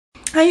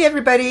Hi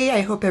everybody, I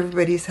hope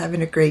everybody's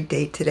having a great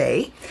day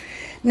today.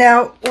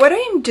 Now, what I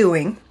am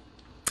doing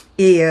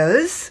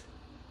is,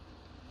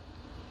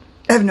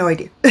 I have no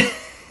idea.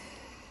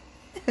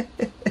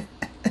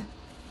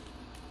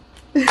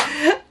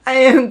 I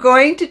am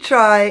going to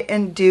try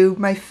and do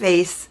my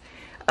face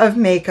of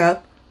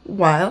makeup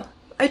while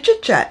I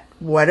chit-chat.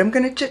 What I'm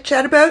going to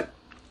chit-chat about,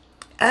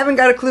 I haven't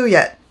got a clue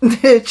yet.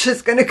 It's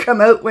just going to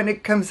come out when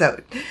it comes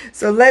out.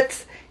 So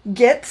let's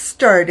get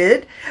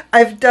started.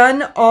 I've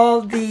done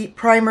all the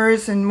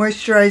primers and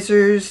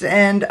moisturizers,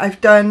 and I've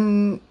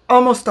done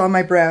almost all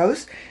my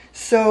brows.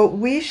 So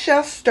we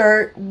shall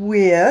start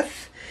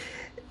with,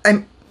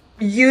 I'm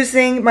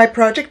using my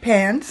Project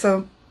Pan,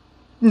 so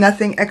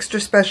nothing extra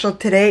special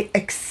today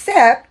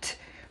except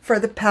for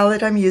the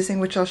palette I'm using,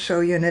 which I'll show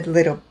you in a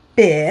little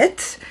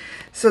bit.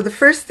 So the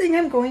first thing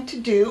I'm going to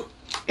do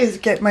is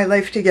get my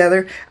life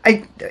together.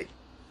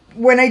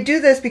 When I do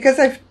this, because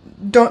I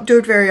don't do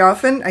it very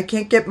often, I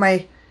can't get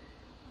my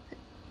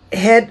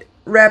head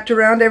wrapped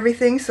around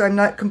everything, so I'm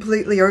not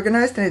completely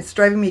organized, and it's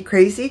driving me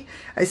crazy.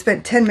 I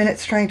spent 10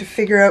 minutes trying to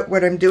figure out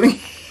what I'm doing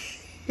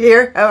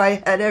here, how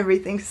I had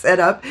everything set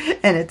up,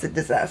 and it's a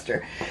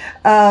disaster.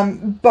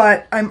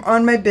 But I'm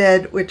on my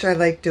bed, which I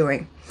like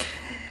doing.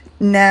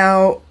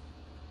 Now,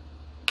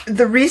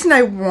 the reason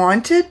I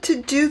wanted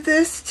to do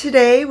this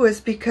today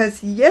was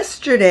because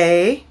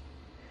yesterday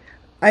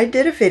I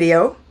did a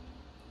video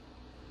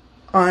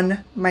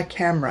on my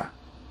camera.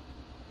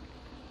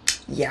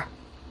 Yeah.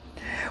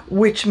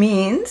 Which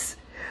means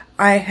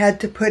I had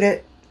to put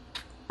it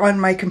on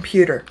my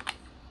computer.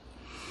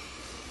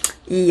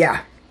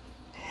 Yeah.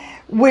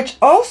 Which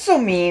also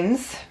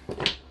means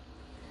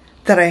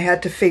that I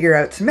had to figure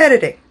out some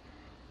editing.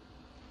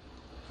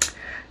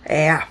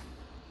 Yeah.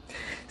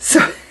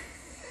 So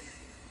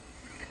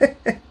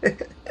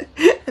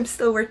I'm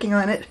still working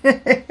on it.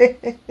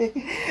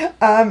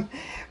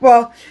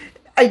 Well,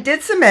 I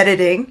did some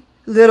editing,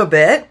 a little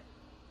bit,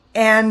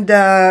 and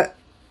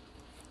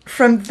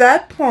from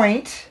that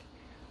point,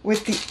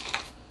 with the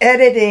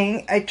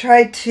editing, I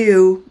tried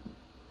to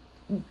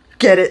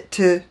get it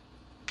to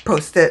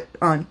post it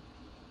on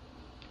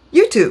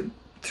YouTube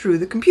through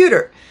the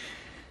computer.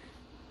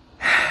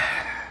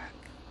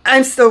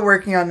 I'm still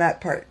working on that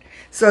part.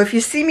 So if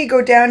you see me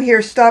go down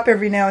here, stop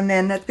every now and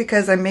then, that's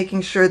because I'm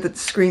making sure that the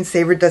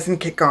screensaver doesn't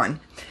kick on.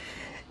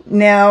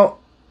 Now,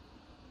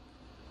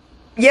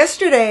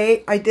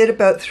 yesterday I did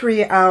about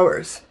 3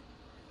 hours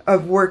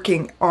of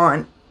working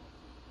on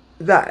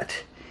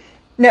that.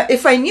 Now,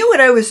 if I knew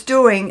what I was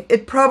doing,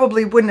 it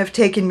probably wouldn't have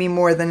taken me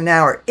more than an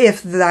hour,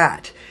 if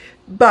that.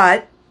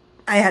 But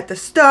I had to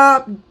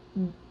stop,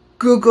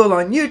 Google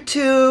on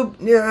YouTube,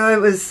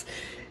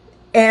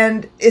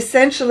 and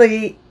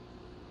essentially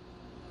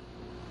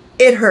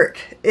it hurt.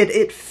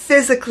 It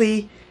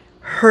physically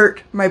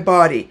hurt my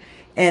body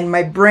and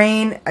my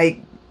brain.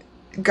 I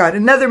got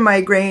another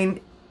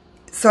migraine,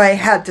 so I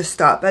had to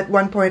stop. At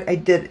one point I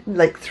did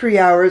like 3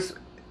 hours,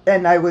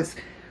 and I was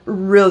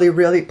really,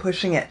 really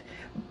pushing it.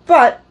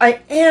 But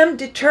I am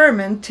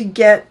determined to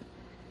get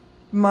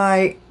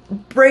my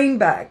brain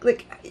back.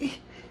 Like,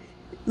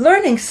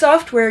 learning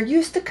software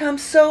used to come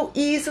so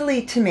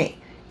easily to me.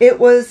 It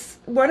was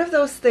one of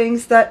those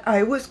things that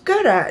I was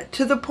good at,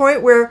 to the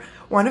point where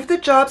one of the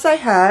jobs I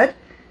had,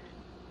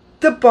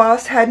 the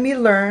boss had me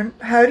learn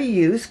how to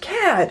use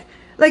CAD.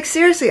 Like,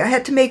 seriously, I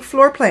had to make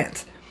floor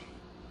plans.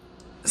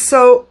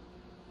 So,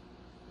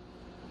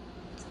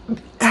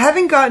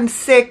 having gotten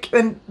sick,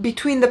 and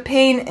between the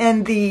pain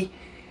and the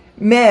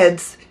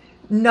meds,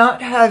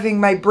 not having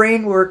my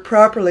brain work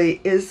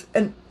properly is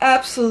an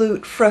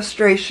absolute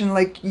frustration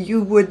like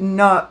you would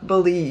not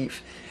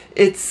believe.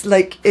 It's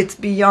like, it's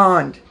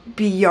beyond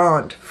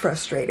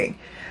frustrating.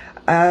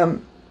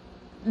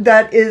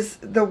 That is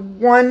the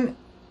one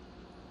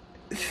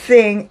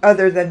thing,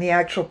 other than the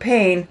actual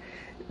pain,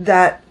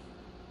 that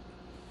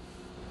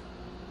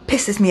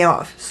pisses me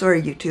off.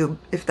 Sorry, YouTube,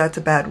 if that's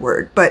a bad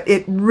word, but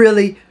it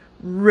really,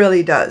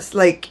 really does.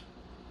 Like,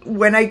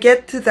 when I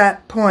get to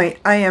that point,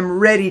 I am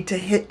ready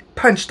to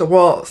punch the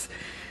walls.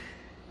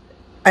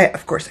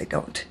 Of course I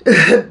don't,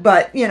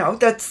 but you know,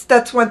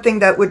 that's one thing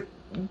that would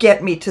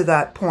get me to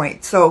that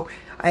point. So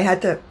I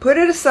had to put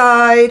it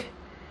aside,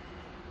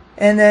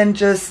 and then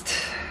just,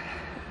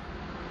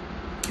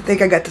 I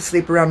think I got to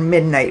sleep around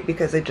midnight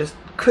because I just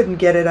couldn't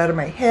get it out of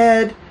my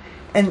head,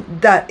 and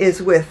that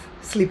is with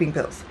sleeping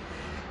pills.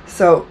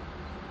 So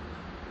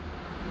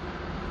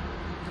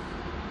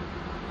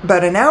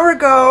about an hour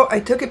ago, I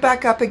took it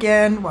back up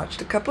again,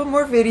 watched a couple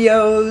more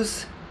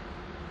videos,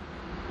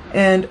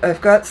 and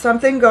I've got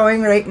something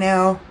going right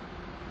now,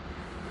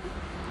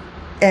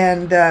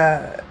 and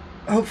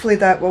hopefully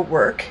that will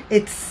work.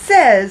 It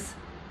says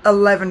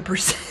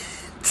 11%.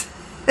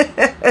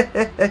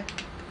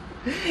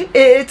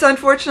 It's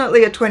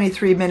unfortunately a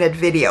 23-minute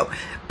video,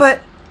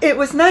 but it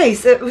was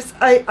nice. It was,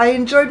 I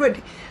enjoyed what,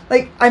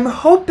 like, I'm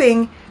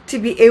hoping to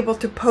be able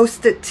to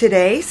post it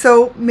today,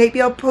 so maybe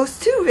I'll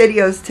post 2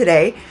 videos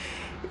today.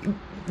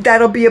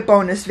 That'll be a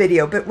bonus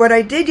video. But what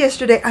I did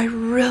yesterday, I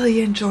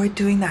really enjoyed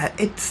doing that.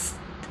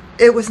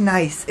 it was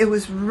nice. It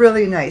was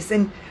really nice.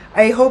 And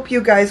I hope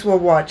you guys will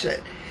watch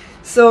it.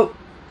 So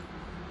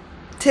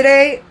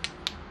today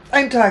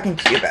I'm talking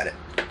to you about it.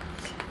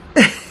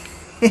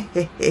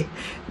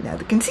 Now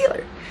the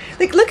concealer.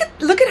 Like look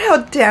at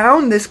how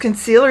down this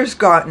concealer's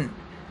gotten.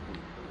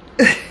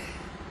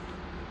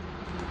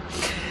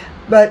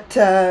 But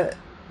the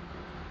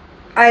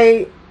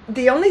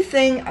only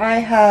thing I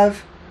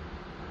have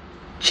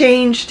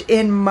changed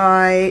in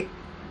my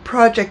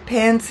project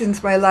pan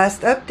since my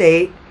last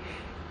update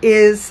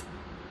is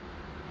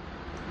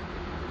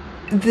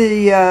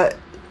the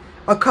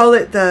I'll call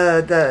it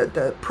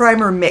the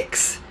primer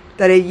mix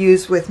that I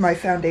use with my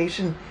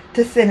foundation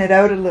to thin it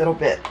out a little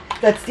bit.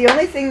 That's the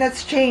only thing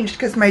that's changed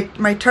because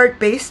my Tarte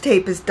base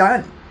tape is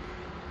done.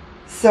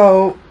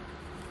 So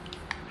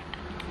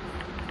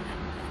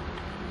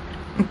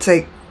it's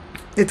like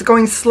it's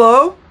going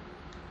slow,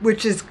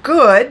 which is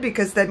good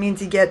because that means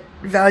you get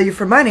value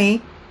for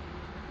money,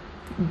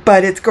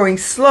 but it's going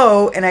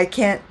slow and I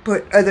can't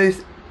put other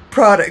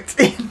products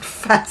in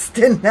fast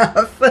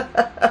enough.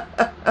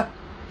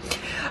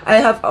 I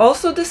have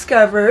also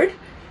discovered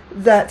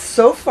that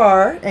so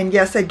far, and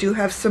yes, I do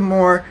have some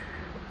more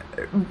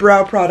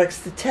brow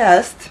products to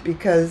test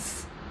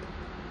because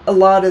a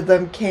lot of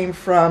them came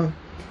from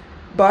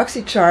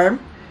BoxyCharm,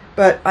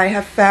 but I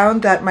have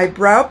found that my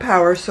brow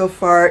power so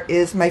far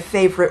is my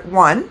favorite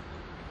one,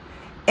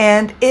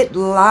 and it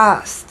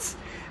lasts.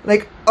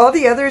 Like all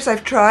the others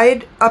I've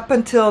tried up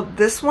until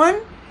this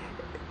one,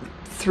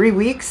 3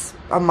 weeks,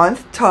 a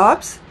month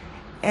tops,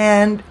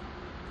 and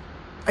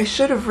I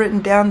should have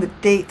written down the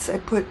dates.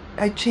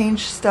 I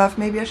changed stuff.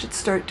 Maybe I should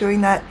start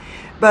doing that.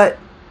 But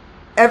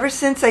ever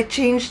since I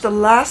changed the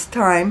last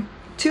time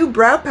to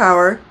brow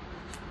power,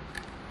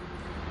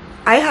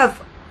 I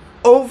have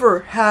over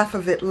half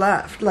of it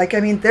left. Like,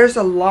 I mean, there's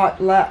a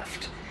lot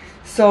left.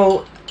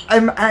 So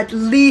I'm at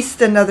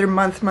least another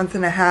month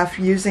and a half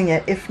using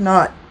it, if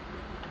not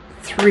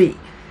 3.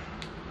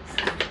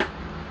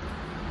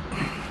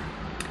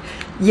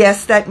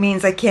 Yes, that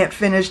means I can't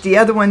finish the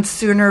other one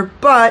sooner,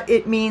 but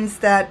it means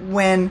that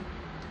when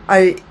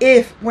and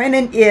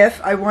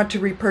if I want to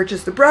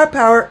repurchase the brow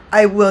power,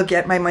 I will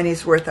get my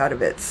money's worth out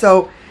of it.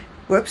 So,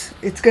 whoops,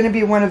 it's going to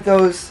be one of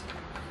those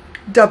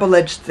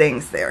double-edged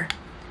things there.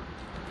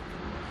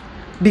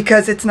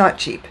 Because it's not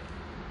cheap.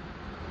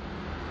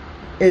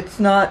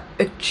 It's not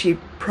a cheap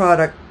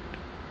product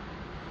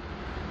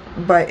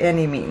by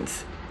any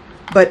means.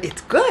 But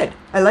it's good.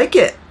 I like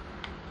it.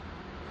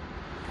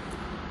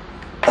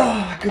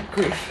 Oh, good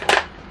grief.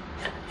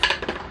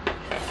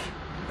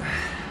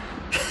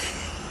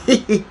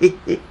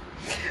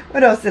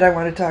 What else did I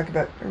want to talk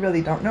about? I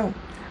really don't know.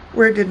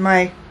 Where did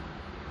my...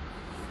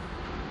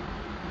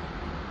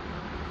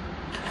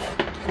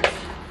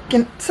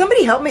 Can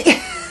somebody help me?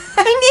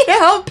 I need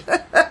help.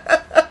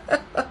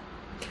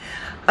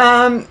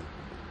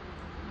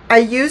 I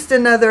used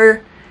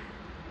another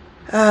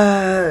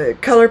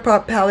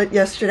Colorpop palette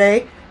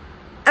yesterday.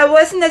 I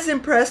wasn't as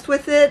impressed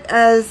with it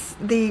as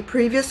the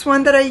previous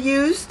one that I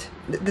used.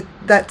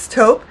 That's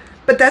taupe,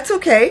 but that's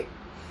okay.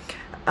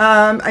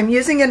 I'm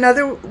using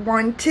another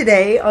one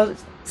today.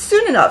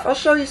 Soon enough. I'll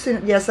show you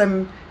soon. Yes,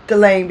 I'm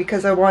delaying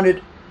because I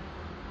wanted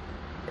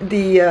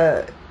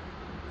the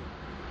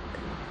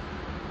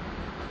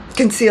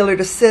concealer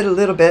to sit a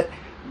little bit,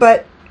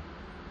 but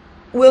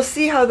we'll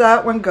see how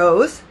that one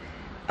goes.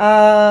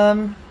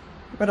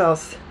 What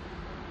else?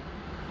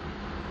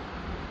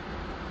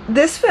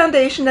 This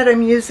foundation that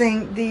I'm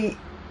using, the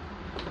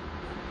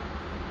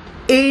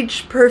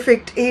Age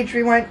Perfect Age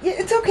Rewind,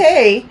 it's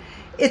okay.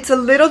 It's a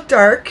little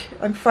dark.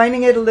 I'm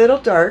finding it a little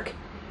dark,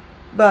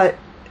 and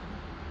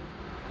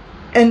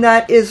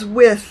that is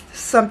with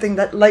something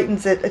that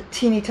lightens it a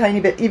teeny tiny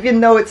bit.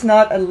 Even though it's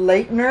not a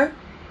lightener,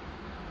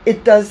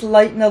 it does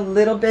lighten a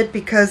little bit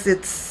because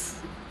it's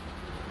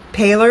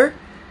paler,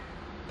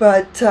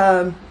 but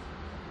I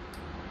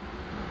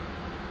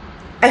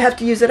have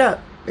to use it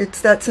up.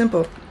 It's that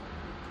simple.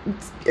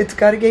 It's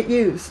got to get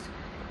used.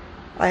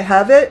 I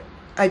have it.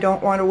 I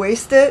don't want to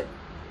waste it.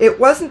 It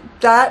wasn't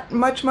that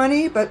much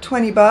money, but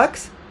 20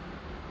 bucks.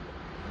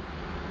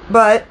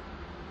 But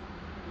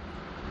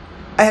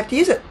I have to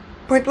use it.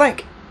 Point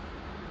blank.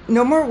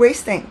 No more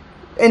wasting.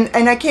 And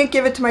I can't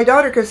give it to my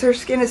daughter because her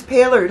skin is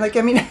paler. Like,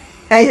 I mean,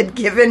 I had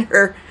given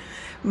her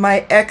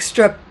my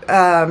extra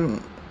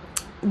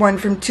one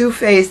from Too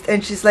Faced,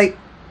 and she's like,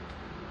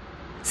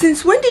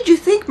 "Since when did you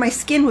think my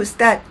skin was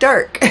that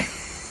dark?"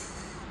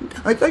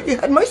 I thought you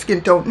had my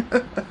skin tone.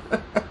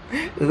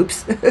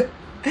 Oops.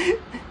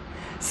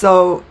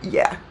 So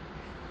yeah,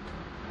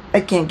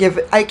 I can't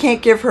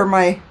give her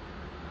my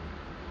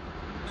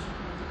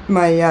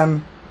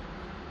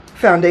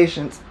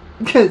foundations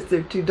because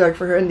they're too dark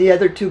for her, and the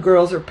other 2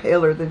 girls are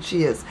paler than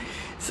she is.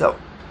 So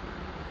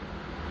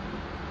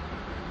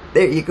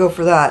there you go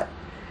for that.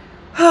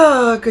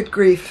 Oh, good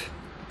grief.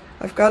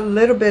 I've got a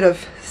little bit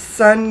of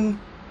sun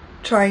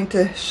trying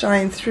to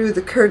shine through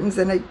the curtains,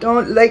 and I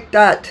don't like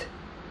that.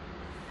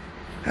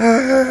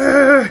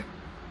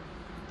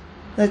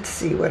 Let's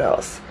see what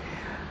else.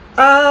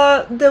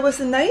 There was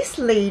a nice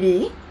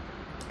lady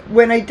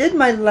when I did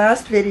my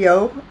last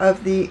video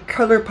of the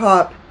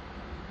Colorpop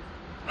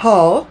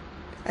haul,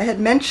 I had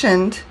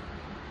mentioned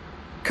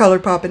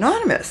Colorpop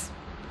Anonymous,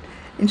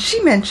 and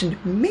she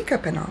mentioned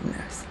Makeup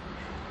Anonymous.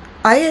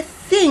 I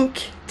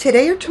think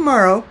today or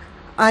tomorrow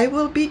I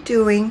will be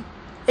doing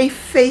a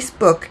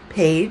Facebook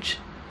page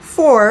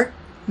for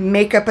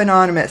Makeup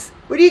Anonymous.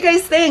 What do you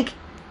guys think?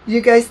 Do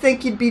you guys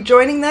think you'd be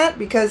joining that?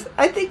 Because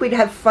I think we'd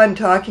have fun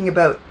talking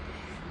about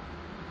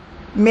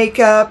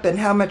makeup and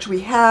how much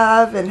we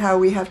have and how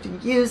we have to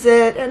use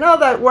it and all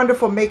that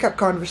wonderful makeup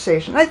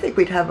conversation. I think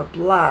we'd have a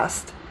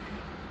blast.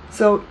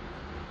 So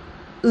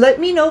let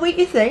me know what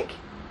you think.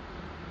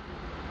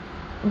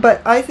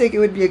 But I think it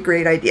would be a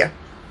great idea.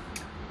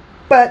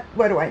 But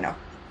what do I know?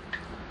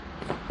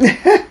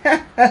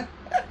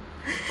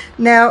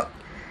 Now,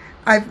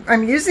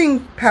 I'm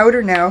using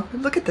powder now.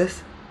 Look at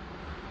this.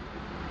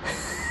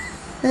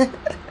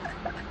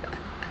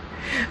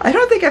 I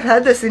don't think I've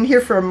had this in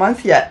here for a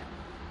month yet.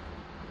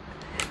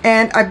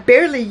 And I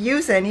barely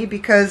use any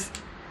because,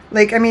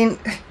 like, I mean,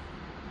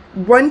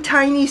 one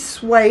tiny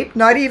swipe,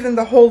 not even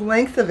the whole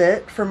length of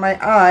it for my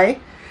eye.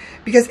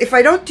 Because if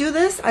I don't do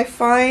this, I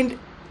find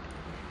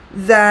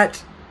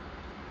that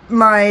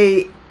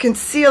my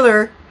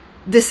concealer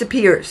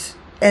disappears.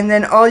 And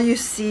then all you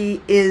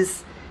see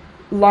is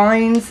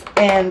lines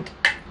and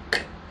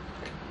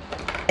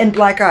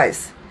black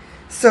eyes.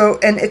 So,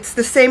 and it's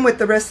the same with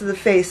the rest of the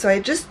face. So I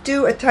just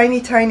do a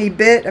tiny, tiny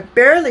bit. I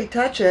barely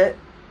touch it.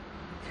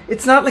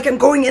 It's not like I'm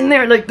going in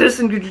there like this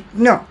and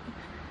no.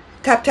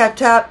 Tap, tap,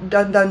 tap,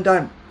 done, done,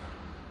 done.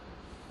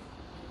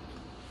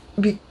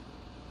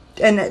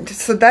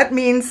 So that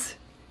means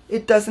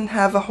it doesn't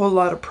have a whole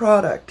lot of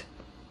product.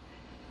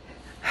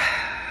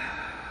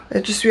 I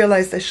just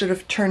realized I should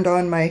have turned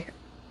on my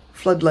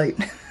floodlight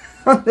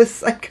on this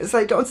side because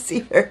I don't see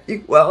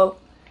very well.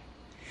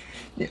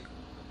 Yeah.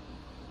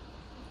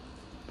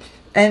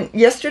 And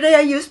yesterday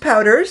I used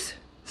powders,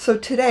 so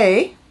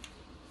today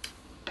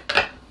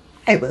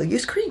I will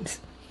use creams.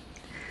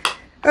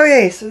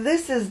 Okay, so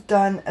this is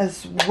done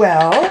as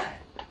well.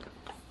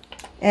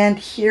 And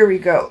here we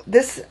go.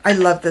 This, I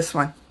love this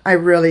one. I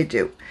really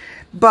do.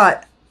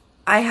 But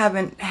I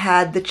haven't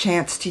had the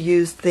chance to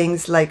use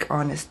things like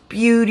Honest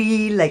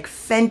Beauty, like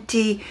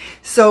Fenty.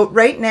 So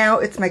right now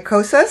it's my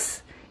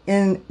Kosas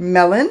in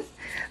Melon.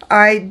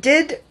 I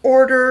did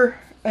order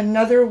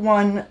another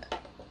one.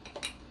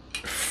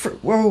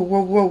 Whoa,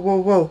 whoa, whoa, whoa,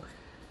 whoa.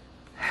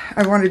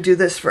 I want to do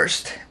this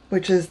first,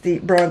 which is the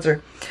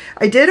bronzer.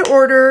 I did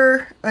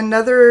order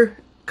another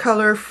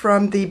color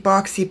from the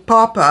Boxy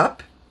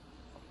Pop-Up.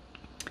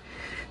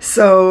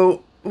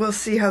 So we'll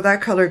see how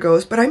that color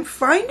goes. But I'm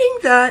finding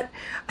that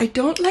I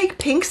don't like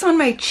pinks on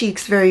my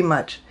cheeks very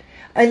much.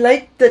 I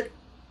like the,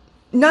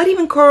 not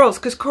even corals,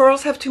 because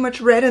corals have too much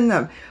red in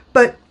them,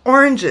 but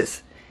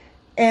oranges.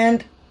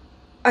 And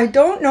I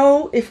don't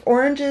know if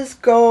oranges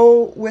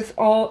go with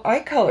all eye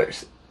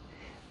colors.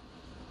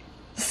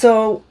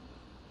 So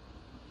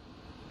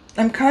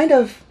I'm kind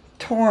of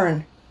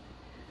torn.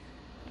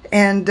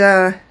 And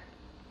I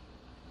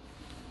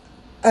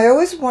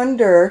always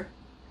wonder,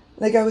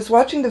 like I was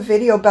watching the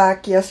video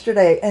back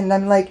yesterday and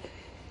I'm like,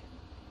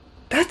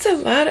 that's a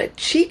lot of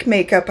cheek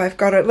makeup I've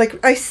got.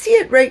 Like I see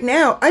it right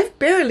now. I've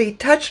barely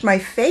touched my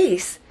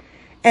face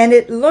and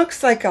it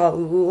looks like a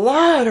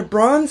lot of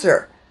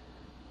bronzer.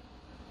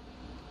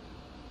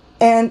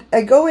 And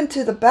I go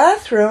into the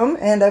bathroom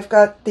and I've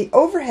got the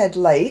overhead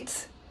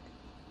lights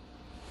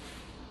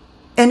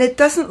and it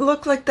doesn't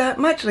look like that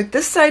much. Like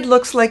this side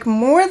looks like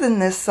more than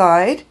this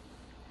side.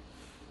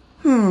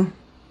 So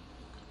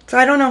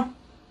I don't know.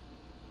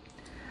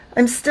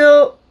 I'm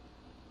still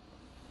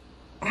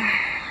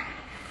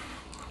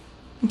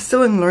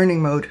in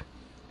learning mode.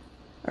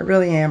 I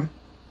really am.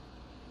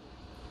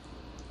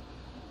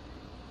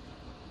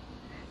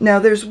 Now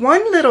there's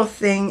one little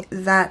thing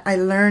that I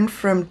learned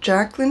from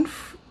Jacqueline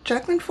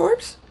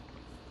Forbes?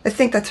 I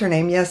think that's her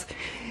name, yes.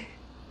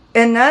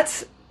 And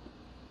that's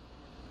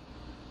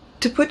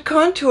to put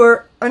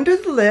contour under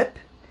the lip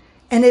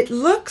and it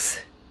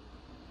looks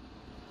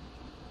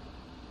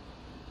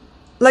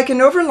like an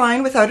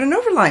overline without an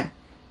overline.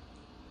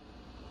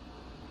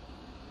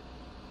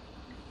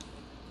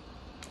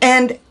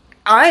 And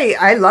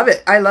I love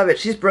it. I love it.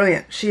 She's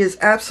brilliant. She is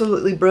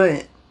absolutely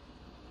brilliant.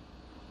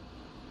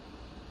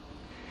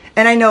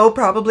 And I know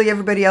probably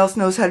everybody else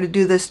knows how to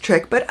do this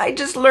trick, but I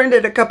just learned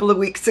it a couple of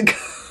weeks ago.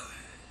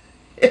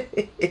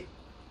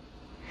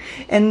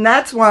 And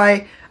that's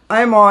why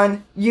I'm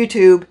on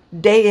YouTube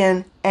day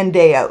in and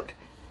day out.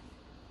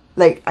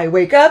 Like I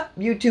wake up,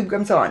 YouTube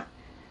comes on.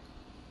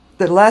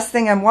 The last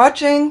thing I'm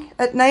watching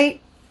at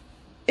night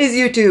is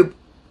YouTube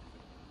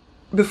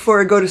before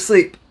I go to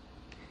sleep.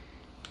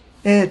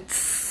 I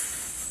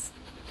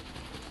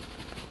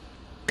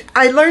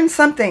learn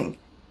something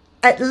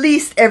at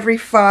least every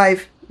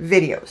 5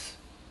 videos.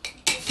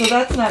 So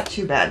that's not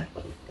too bad.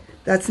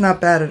 That's not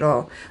bad at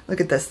all.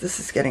 Look at this. This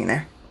is getting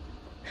there.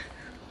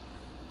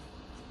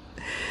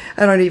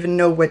 I don't even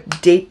know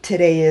what date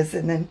today is.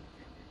 And then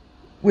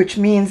which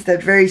means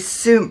that very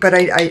soon, but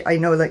I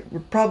know like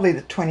probably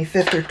the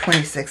 25th or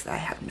 26th, I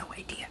have no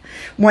idea.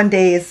 One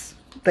day is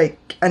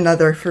like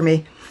another for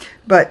me,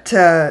 but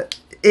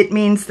it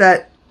means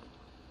that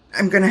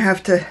I'm going to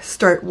have to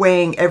start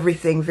weighing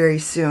everything very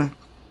soon.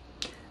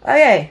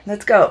 Okay,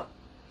 let's go.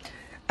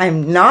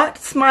 I'm not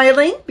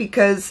smiling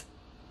because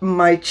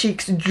my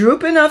cheeks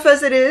droop enough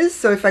as it is,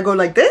 so if I go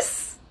like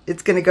this,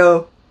 it's going to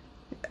go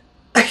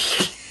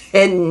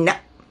and no.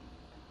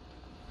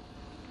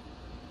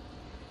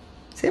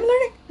 See, I'm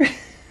learning.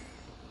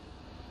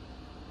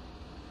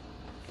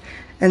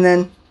 And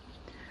then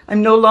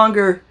I'm no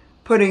longer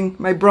putting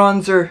my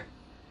bronzer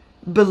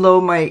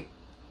below my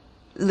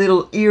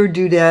little ear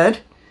doodad.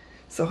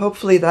 So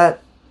hopefully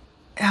that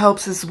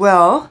helps as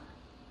well.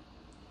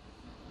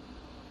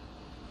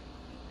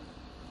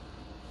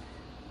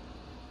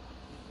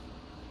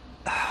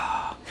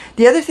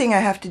 The other thing I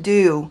have to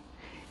do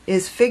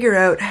is figure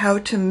out how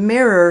to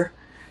mirror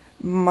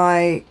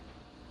my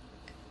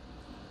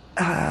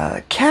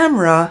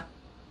camera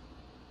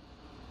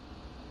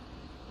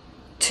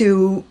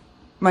to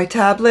my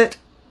tablet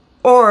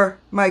or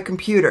my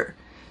computer.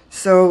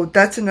 So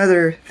that's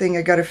another thing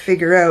I got to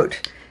figure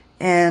out.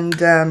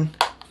 And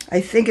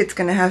I think it's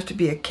going to have to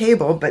be a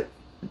cable, but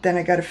then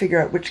I got to figure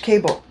out which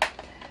cable.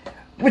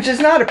 Which is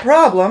not a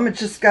problem, it's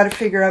just got to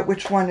figure out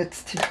which one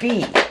it's to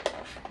be.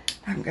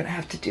 I'm going to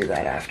have to do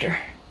that after.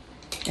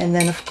 And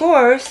then of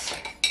course,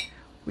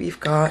 we've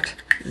got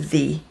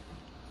the...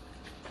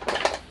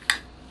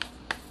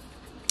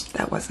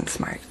 That wasn't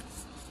smart.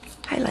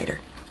 Highlighter.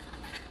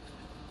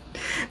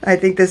 I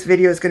think this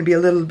video is going to be a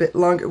little bit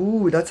longer.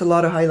 Ooh, that's a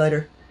lot of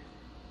highlighter.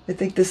 I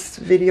think this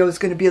video is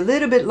going to be a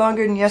little bit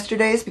longer than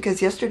yesterday's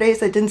because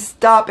yesterday's I didn't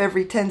stop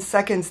every 10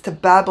 seconds to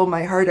babble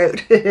my heart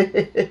out.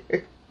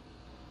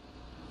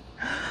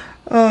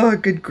 Oh,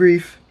 good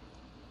grief.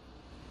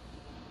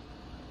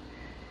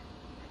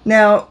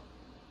 Now,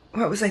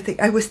 what was I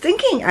thinking? I was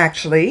thinking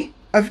actually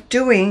of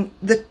doing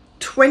the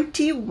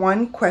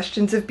 21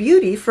 Questions of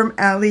Beauty from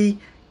Ali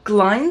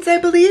Glines, I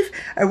believe.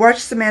 I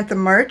watched Samantha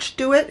March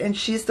do it, and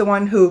she's the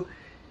one who...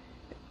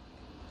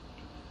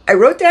 I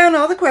wrote down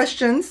all the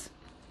questions.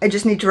 I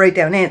just need to write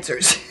down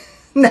answers.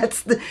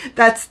 That's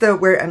the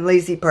where I'm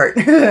lazy part.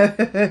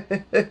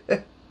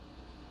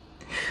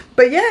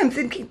 But yeah, I'm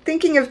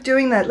thinking of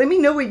doing that. Let me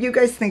know what you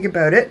guys think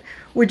about it.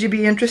 Would you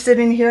be interested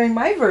in hearing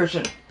my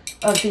version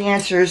of the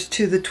answers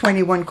to the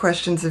 21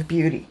 Questions of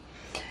Beauty?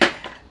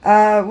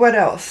 What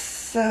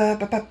else? Here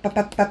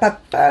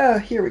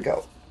we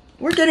go.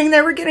 We're getting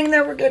there, we're getting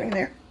there, we're getting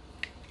there.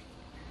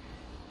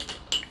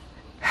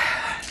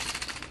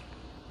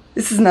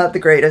 This is not the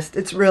greatest.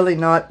 It's really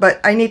not,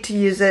 but I need to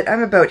use it.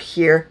 I'm about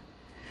here.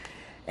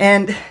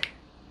 And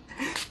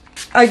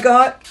I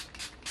got...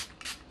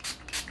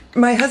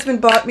 My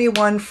husband bought me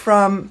one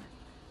from...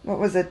 What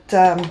was it?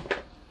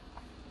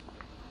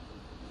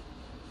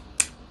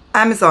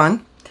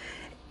 Amazon.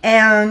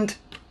 And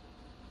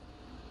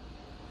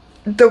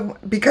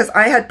because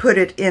I had put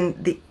it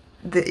in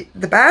the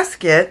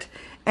basket,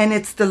 and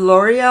it's the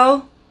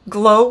L'Oreal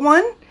Glow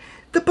one.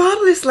 The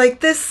bottle is like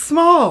this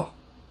small.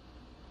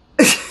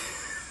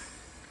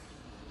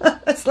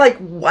 It's like,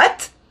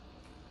 what?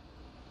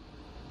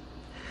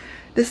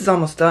 This is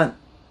almost done.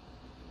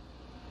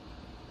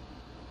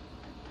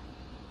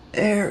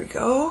 There we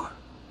go.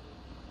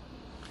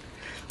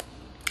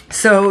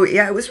 So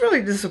yeah, I was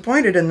really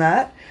disappointed in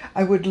that.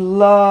 I would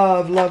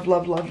love, love,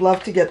 love, love,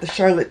 love to get the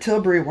Charlotte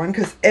Tilbury one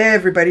because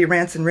everybody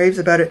rants and raves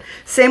about it.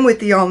 Same with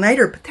the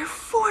all-nighter, but they're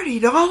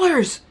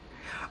 $40.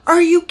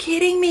 Are you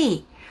kidding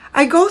me?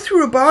 I go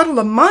through a bottle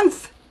a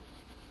month.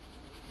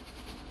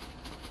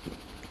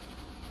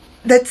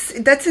 That's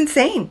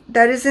insane.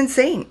 That is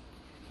insane.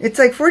 It's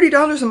like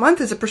 $40 a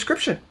month as a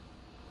prescription.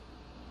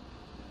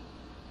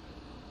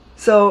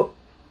 So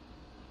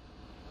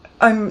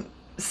I'm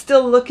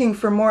still looking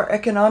for more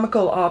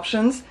economical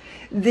options.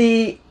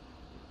 The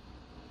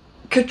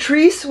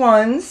Catrice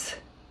ones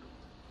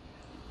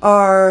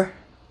are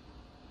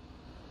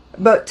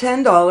about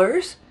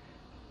 $10,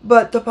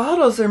 but the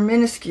bottles are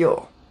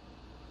minuscule.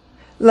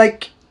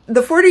 Like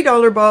the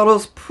 $40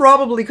 bottles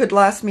probably could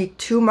last me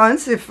 2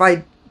 months if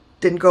I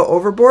didn't go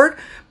overboard,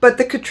 but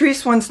the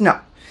Catrice ones, no.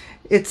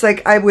 It's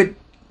like I would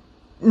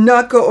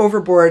not go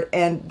overboard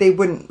and they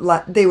would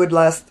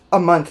last a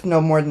month, no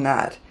more than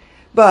that.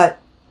 But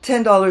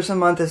 $10 a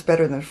month is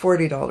better than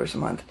 $40 a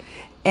month.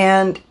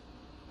 And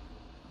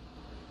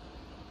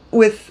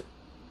with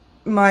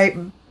my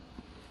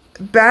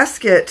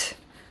basket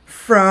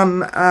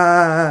from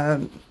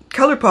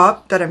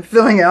Colorpop that I'm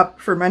filling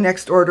up for my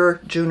next order,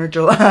 June or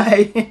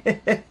July,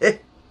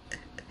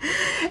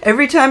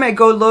 every time I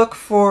go look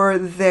for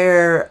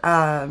their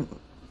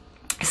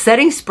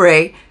setting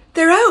spray,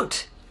 they're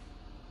out.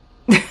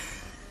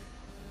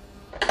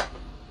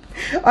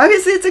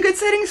 Obviously, it's a good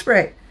setting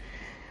spray.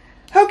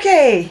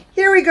 Okay,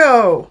 here we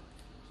go.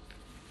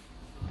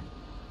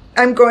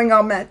 I'm going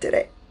all matte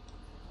today.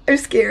 I'm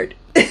scared.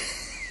 I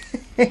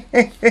am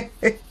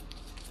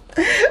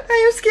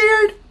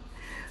scared.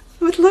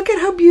 But look at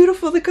how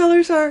beautiful the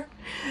colors are.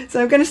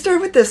 So I'm going to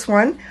start with this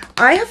one.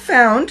 I have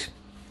found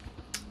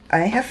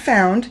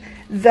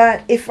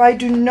that if I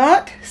do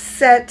not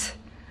set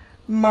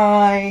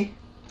my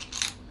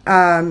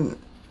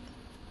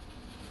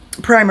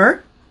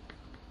primer,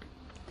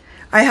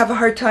 I have a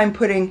hard time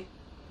putting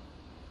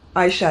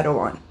eyeshadow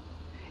on.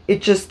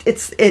 It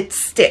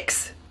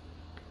sticks.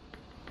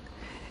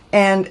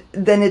 And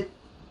then it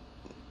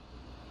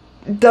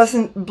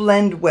doesn't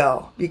blend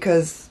well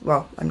because,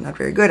 well, I'm not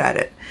very good at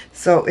it.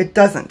 So it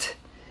doesn't.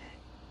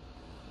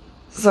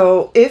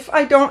 So if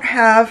I don't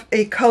have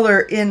a color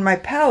in my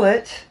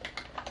palette,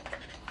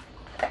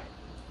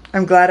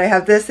 I'm glad I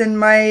have this in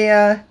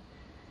my,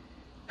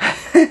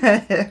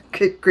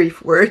 good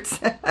grief, words.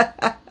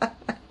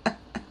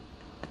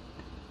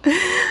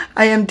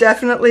 I am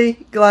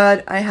definitely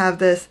glad I have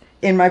this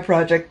in my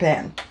project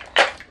pan.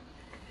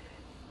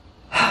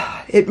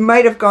 It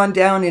might have gone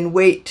down in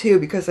weight too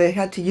because I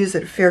had to use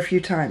it a fair few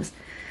times.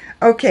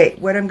 Okay,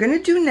 what I'm going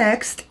to do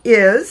next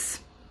is,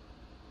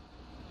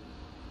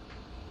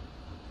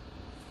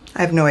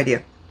 I have no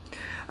idea.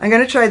 I'm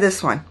going to try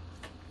this one.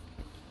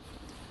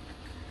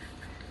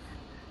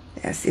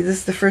 Yeah, see, this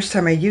is the first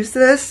time I use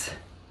this.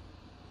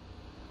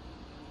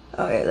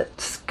 Okay,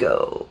 let's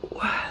go.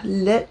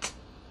 Let's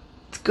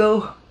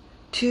go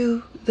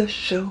to the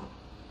show.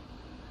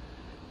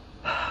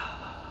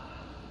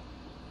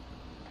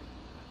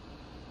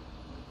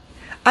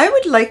 I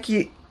would like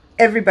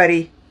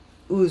everybody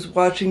who's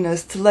watching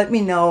this to let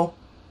me know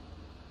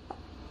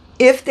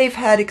if they've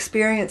had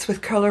experience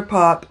with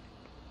Colorpop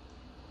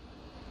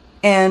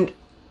and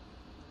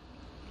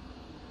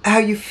how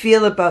you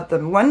feel about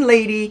them. One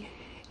lady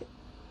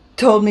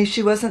told me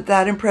she wasn't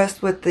that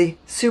impressed with the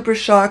Super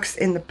Shocks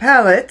in the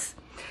palettes,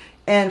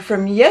 and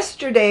from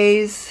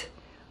yesterday's,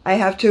 I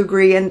have to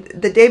agree, and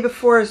the day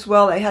before as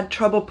well, I had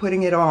trouble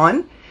putting it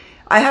on.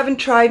 I haven't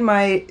tried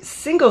my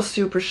single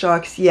Super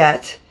Shocks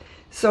yet,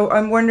 so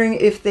I'm wondering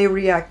if they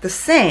react the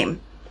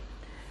same.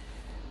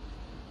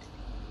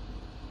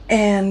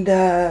 And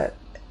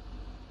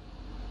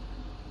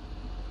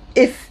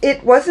if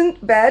it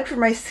wasn't bad for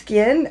my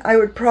skin, I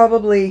would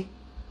probably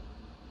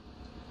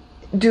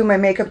do my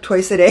makeup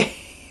twice a day,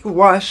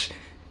 wash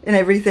and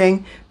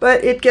everything,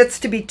 but it gets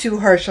to be too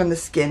harsh on the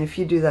skin if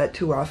you do that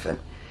too often.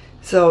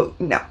 So,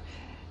 no.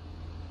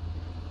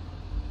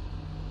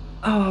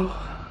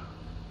 Oh,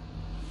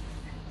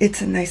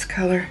 it's a nice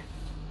color.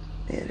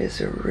 It is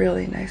a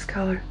really nice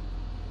color.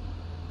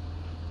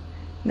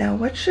 Now,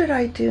 what should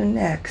I do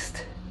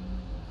next?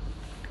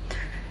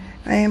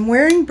 I am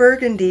wearing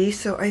burgundy,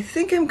 so I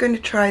think I'm going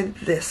to try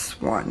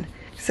this one.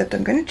 Except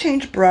I'm going to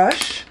change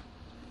brush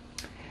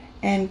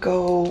and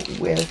go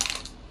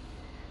with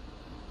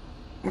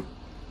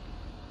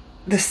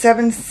the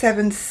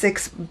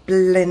 776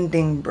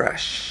 blending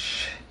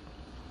brush.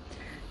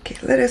 Okay,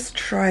 let us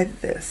try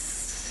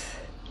this.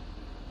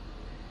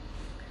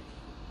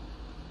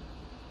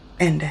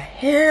 And a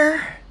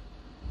hair,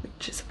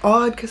 which is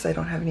odd because I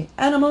don't have any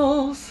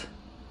animals.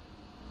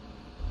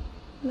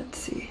 Let's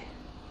see.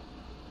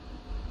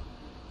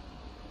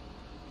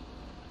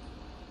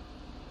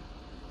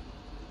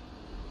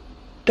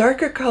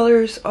 Darker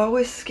colors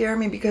always scare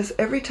me because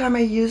every time I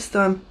use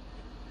them,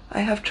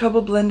 I have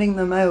trouble blending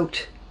them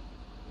out.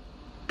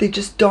 They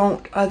just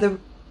don't. Either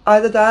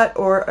that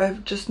or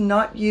I've just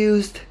not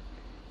used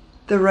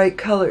the right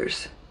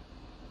colors.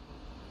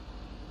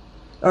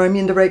 Or I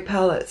mean the right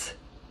palettes.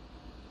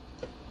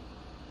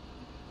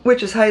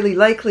 Which is highly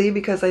likely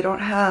because I don't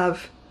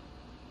have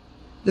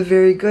the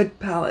very good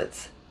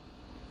palettes.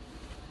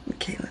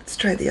 Okay, let's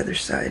try the other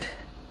side.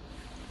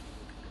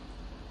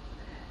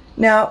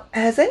 Now,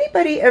 has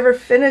anybody ever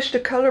finished a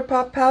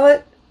Colorpop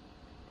palette?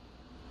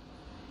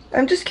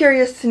 I'm just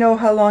curious to know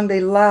how long they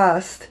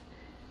last.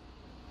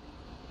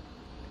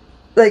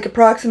 Like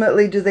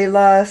approximately, do they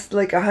last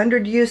like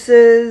 100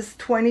 uses,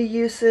 20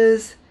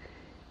 uses?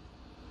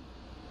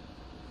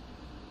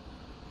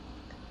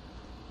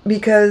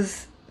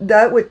 Because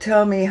that would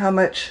tell me how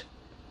much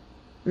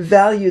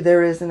value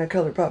there is in a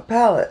Colorpop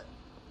palette.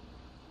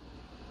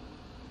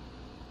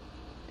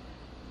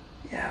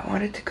 Yeah, I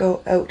wanted to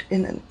go out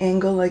in an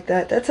angle like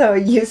that. That's how I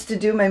used to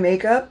do my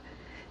makeup.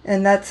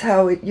 And that's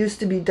how it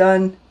used to be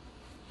done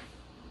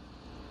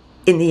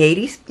in the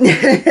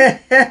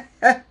 80s.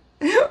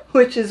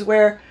 Which is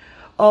where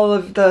all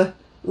of the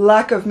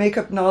lack of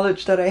makeup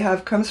knowledge that I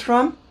have comes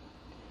from.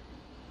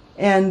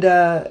 And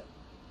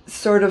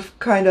sort of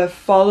kind of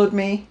followed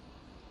me,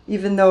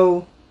 even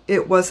though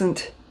it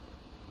wasn't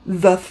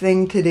the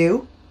thing to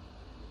do.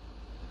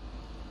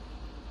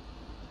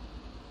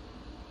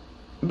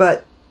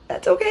 But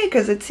that's okay,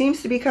 because it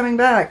seems to be coming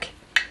back.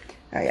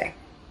 Okay.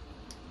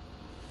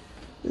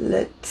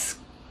 Let's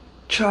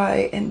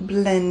try and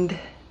blend.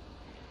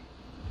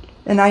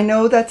 And I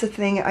know that's a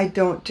thing I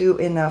don't do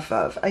enough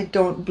of. I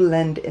don't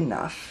blend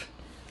enough.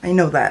 I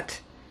know that.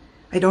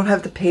 I don't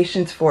have the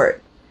patience for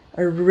it.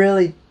 I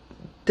really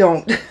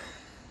don't.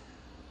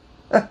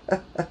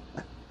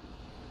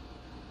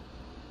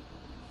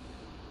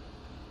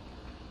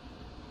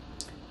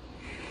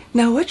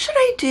 Now, what should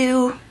I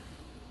do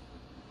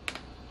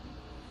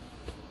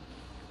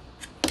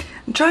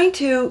trying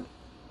to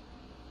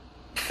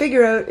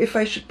figure out if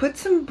I should put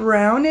some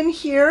brown in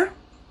here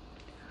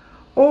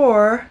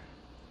or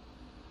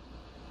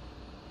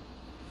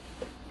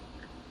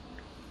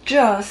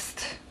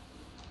just,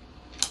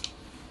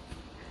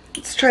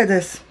 let's try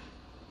this.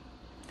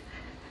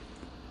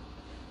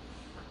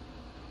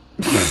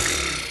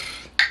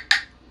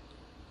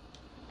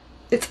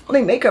 It's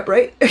only makeup,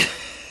 right?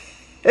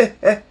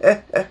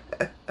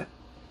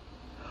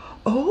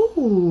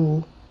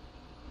 Oh.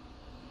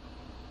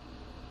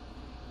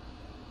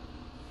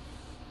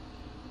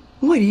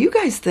 What do you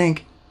guys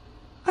think?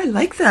 I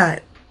like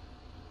that.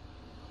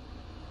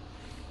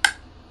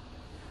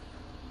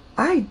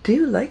 I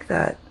do like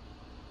that.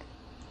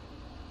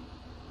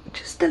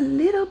 Just a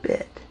little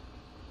bit.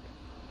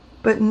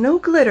 But no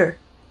glitter.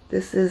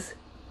 This is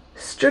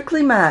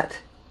strictly matte.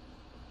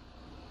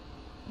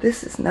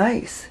 This is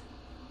nice.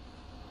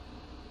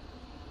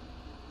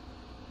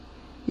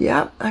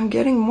 Yeah, I'm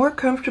getting more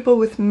comfortable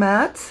with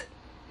mattes.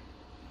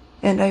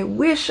 And I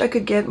wish I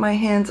could get my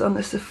hands on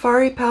the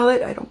Safari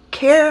palette. I don't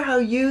care how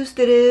used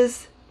it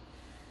is.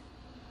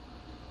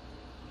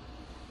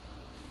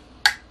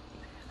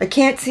 I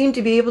can't seem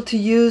to be able to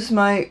use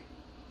my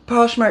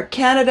Poshmark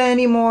Canada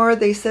anymore.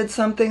 They said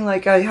something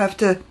like I have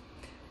to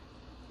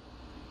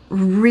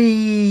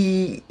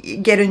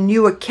get a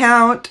new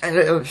account.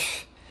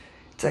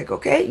 It's like,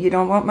 okay, you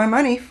don't want my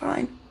money,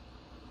 fine.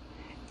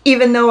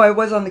 Even though I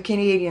was on the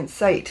Canadian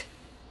site.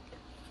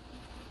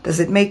 Does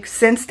it make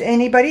sense to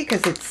anybody?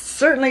 Because it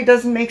certainly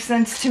doesn't make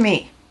sense to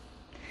me.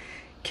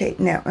 Okay,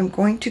 now I'm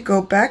going to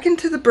go back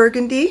into the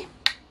burgundy.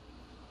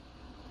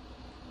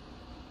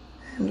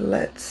 And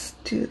let's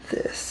do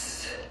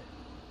this.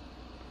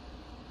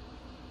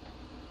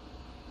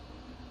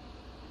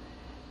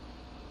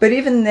 But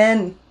even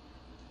then,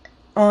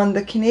 on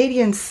the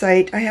Canadian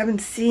site, I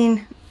haven't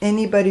seen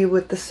anybody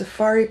with the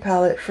Safari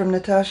palette from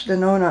Natasha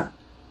Denona.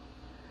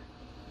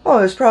 Oh,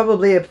 there's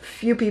probably a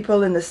few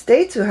people in the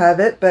States who have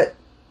it, but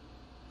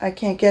I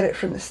can't get it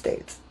from the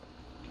States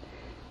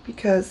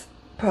because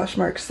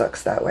Poshmark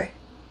sucks that way.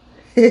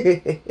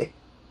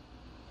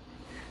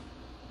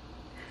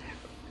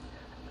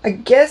 I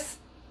guess,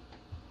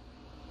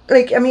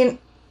 like, I mean,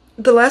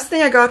 the last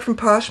thing I got from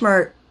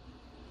Poshmark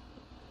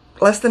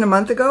less than a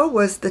month ago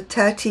was the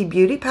Tati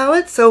Beauty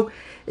palette, so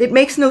it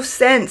makes no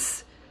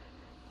sense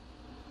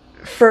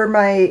for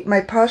my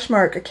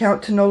Poshmark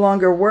account to no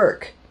longer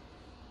work.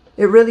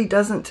 It really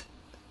doesn't.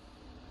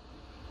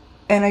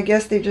 And I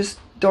guess they just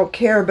don't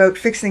care about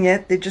fixing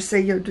it. They just say,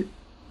 you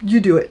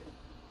do it.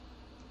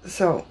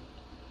 So,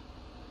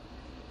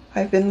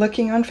 I've been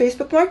looking on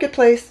Facebook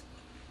Marketplace.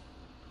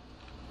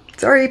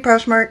 Sorry,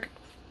 Poshmark.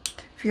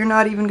 If you're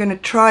not even going to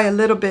try a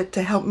little bit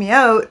to help me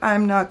out,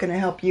 I'm not going to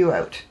help you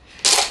out.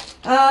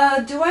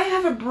 Do I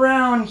have a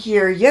brown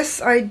here?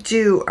 Yes, I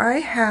do. I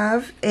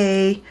have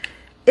a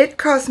It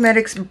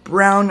Cosmetics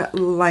brown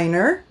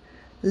liner.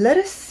 Let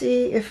us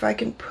see if I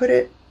can put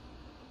it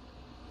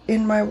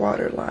in my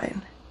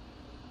waterline.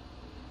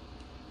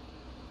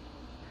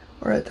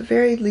 Or at the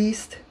very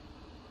least,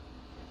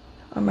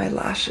 on my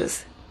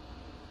lashes.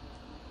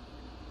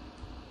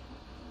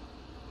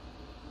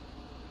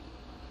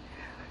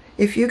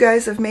 If you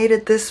guys have made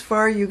it this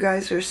far, you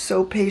guys are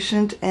so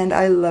patient and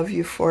I love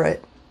you for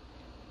it.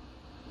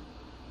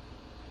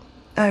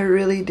 I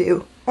really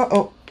do.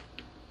 Uh-oh.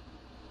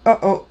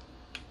 Uh-oh.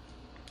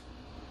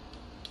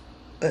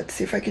 Let's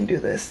see if I can do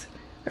this.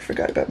 I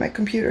forgot about my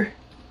computer.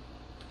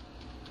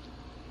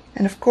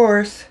 And of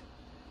course,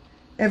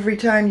 every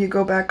time you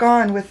go back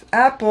on with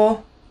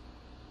Apple,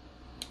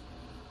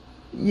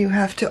 you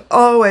have to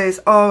always,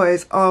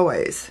 always,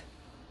 always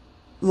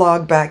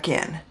log back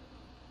in.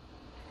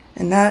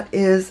 And that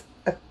is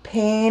a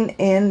pain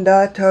in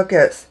the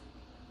tuchus.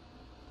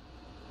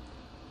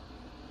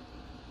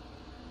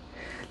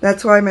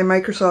 That's why my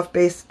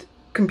Microsoft-based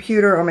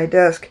computer on my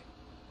desk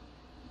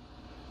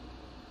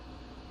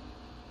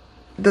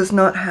does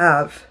not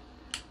have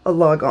a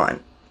log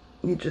on.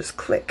 You just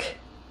click.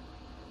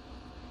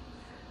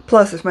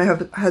 Plus, if my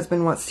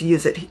husband wants to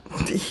use it,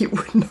 he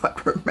would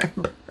not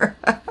remember.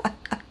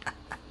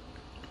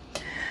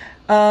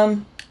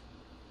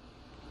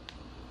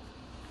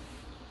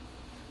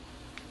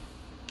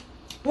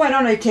 Why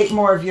don't I take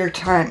more of your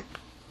time?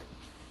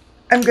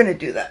 I'm going to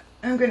do that.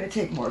 I'm going to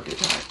take more of your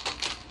time.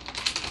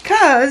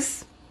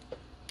 Because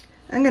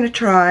I'm going to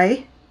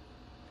try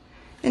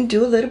and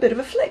do a little bit of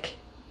a flick.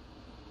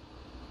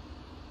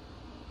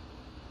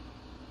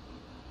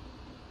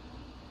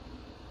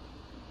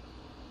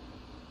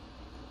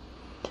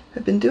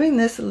 I've been doing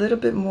this a little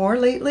bit more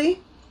lately.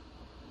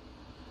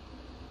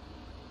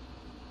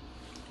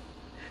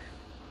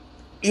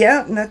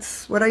 Yeah, and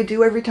that's what I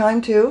do every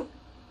time too.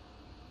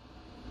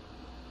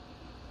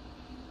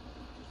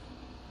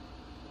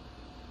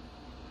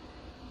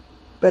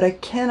 But I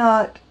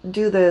cannot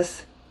do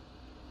this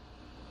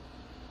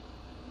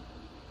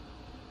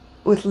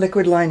with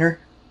liquid liner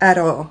at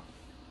all.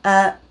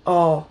 At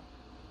all.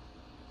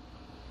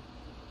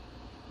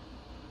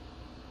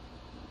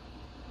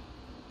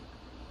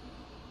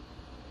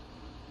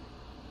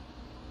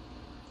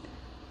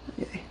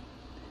 Okay.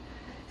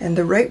 And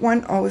the right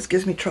one always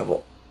gives me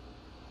trouble.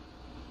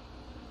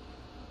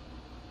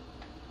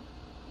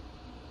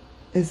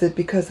 Is it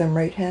because I'm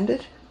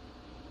right-handed?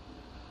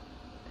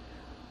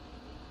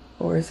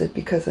 Or is it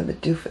because I'm a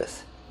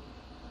doofus?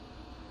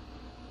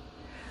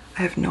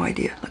 I have no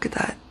idea. Look at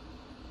that.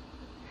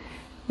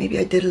 Maybe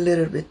I did a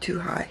little bit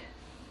too high.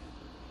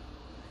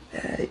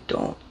 I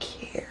don't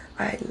care.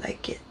 I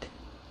like it.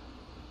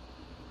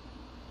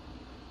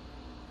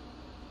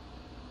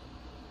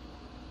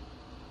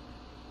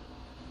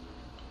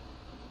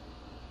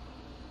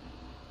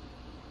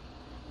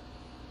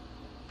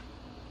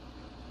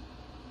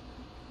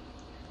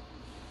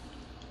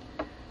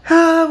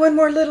 One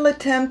more little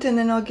attempt and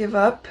then I'll give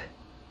up.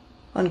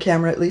 On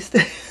camera at least.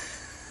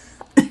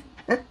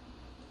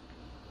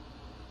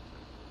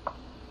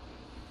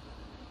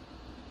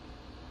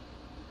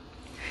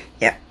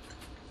 Yeah.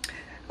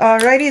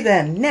 Alrighty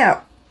then.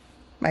 Now,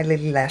 my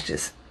little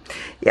lashes.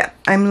 Yeah,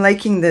 I'm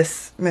liking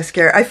this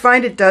mascara. I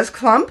find it does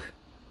clump,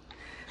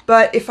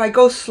 but if I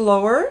go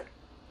slower,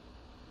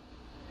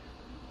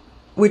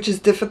 which is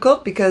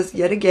difficult because,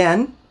 yet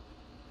again,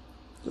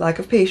 lack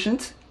of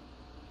patience,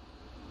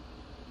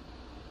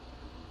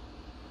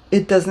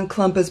 it doesn't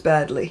clump as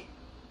badly.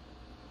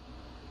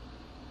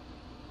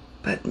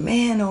 But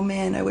man, oh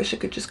man, I wish I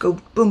could just go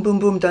boom, boom,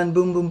 boom, done,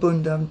 boom, boom,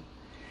 boom, done.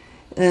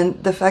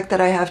 And the fact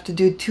that I have to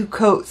do 2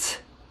 coats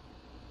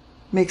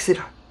makes it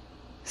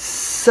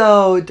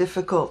so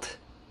difficult.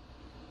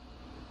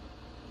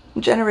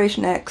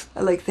 Generation X, I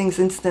like things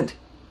instant.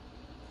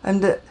 I'm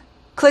the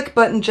click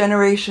button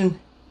generation.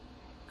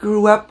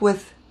 Grew up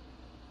with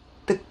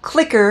the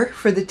clicker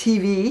for the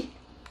TV.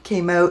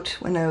 Came out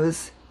when I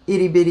was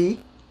itty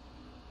bitty.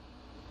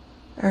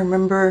 I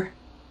remember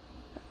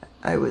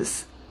I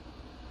was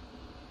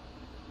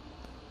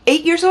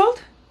 8 years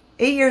old?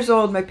 8 years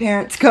old, my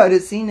parents got a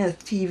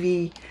Zenith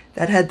TV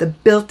that had the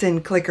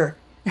built-in clicker.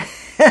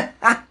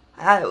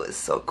 That was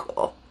so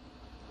cool.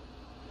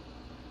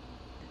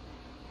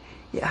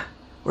 Yeah,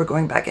 we're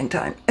going back in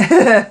time.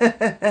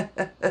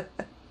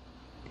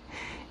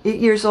 8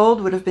 years old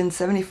would have been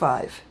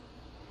 75.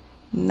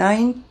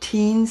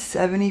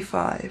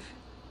 1975.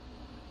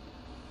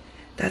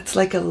 That's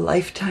like a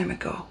lifetime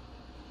ago.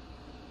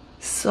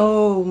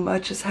 So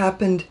much has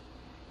happened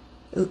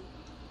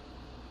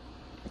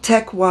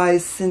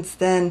tech-wise since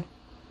then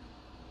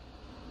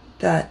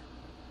that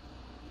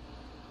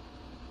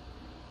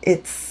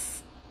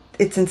it's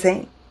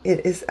insane.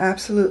 It is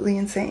absolutely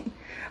insane.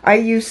 I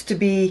used to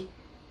be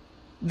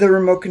the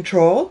remote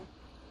control.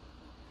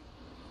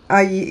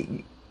 I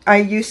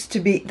used to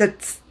be,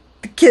 that's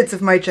the kids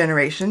of my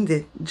generation,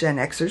 the Gen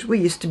Xers, we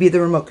used to be the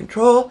remote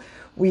control.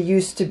 We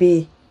used to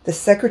be the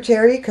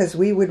secretary because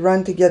we would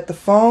run to get the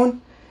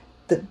phone,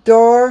 the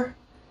door.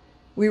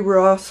 We were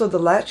also the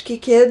latchkey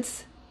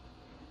kids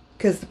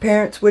because the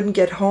parents wouldn't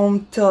get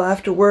home till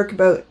after work.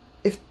 About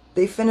if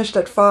they finished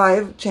at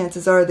 5,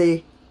 chances are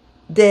they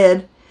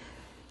did.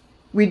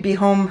 We'd be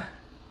home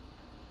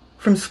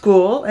from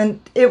school and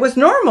it was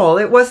normal.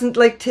 It wasn't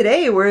like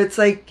today where it's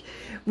like,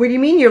 what do you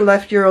mean you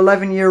left your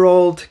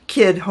 11-year-old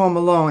kid home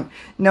alone?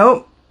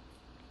 Nope.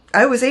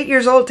 I was 8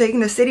 years old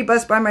taking the city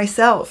bus by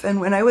myself. And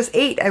when I was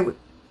 8,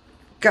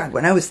 God,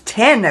 when I was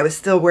 10, I was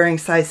still wearing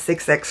size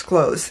 6X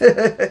clothes.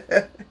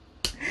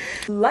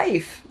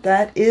 Life.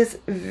 That is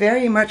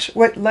very much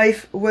what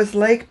life was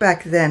like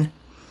back then.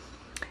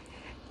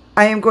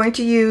 I am going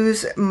to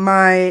use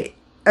my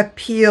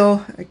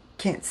Appeal, I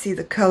can't see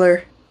the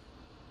color,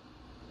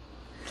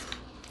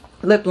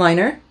 lip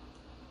liner.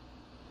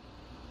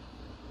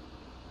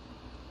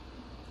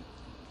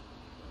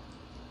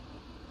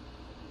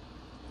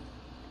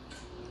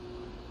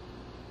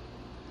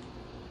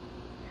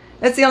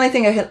 That's the only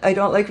thing I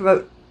don't like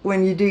about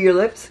when you do your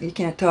lips. You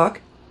can't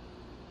talk.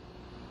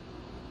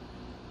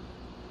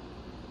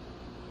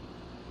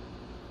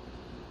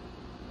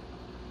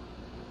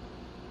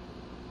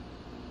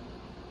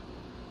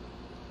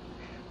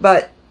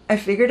 But I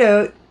figured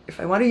out if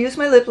I want to use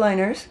my lip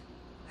liners,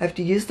 I have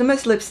to use them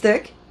as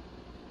lipstick.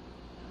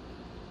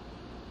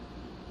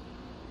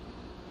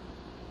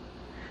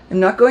 I'm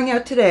not going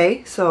out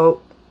today,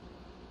 so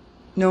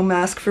no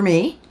mask for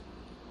me.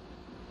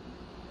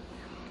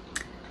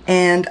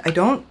 And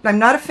I'm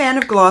not a fan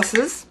of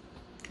glosses.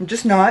 I'm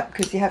just not,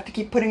 because you have to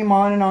keep putting them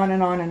on and on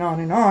and on and on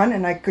and on.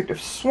 And I could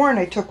have sworn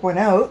I took one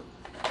out.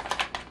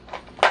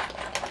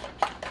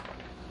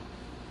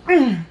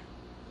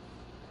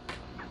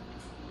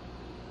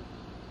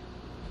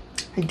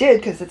 I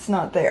did, because it's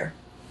not there.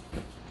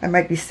 I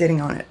might be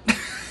sitting on it.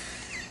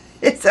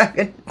 So I'm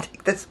going to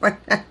take this one.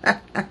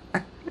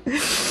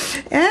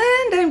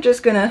 And I'm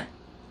just going to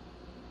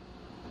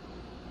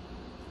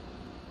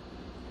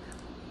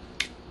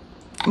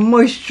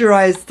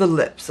moisturize the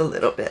lips a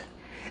little bit.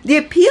 The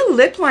Appeal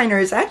lip liner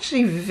is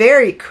actually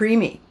very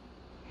creamy.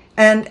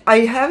 And I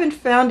haven't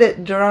found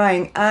it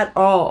drying at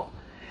all.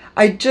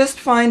 I just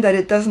find that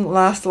it doesn't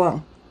last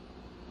long.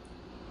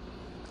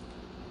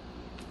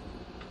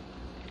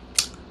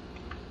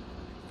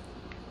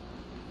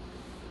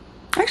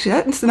 Actually,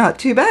 that's not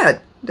too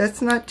bad.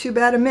 That's not too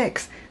bad a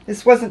mix.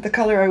 This wasn't the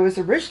color I was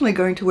originally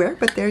going to wear,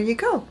 but there you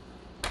go.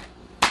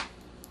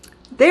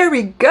 There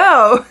we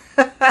go.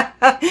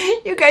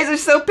 You guys are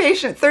so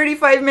patient.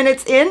 35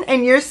 minutes in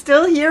and you're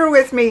still here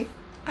with me.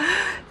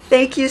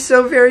 Thank you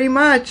so very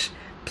much.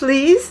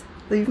 Please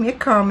leave me a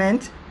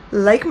comment,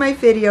 like my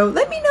video,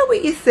 let me know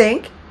what you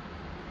think,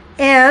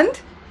 and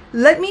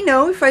let me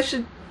know if I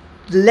should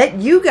let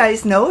you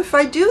guys know if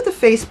I do the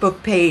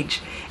Facebook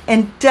page.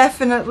 And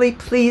definitely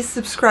please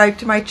subscribe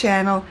to my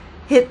channel.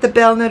 Hit the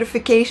bell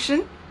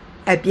notification.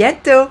 A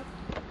bientôt.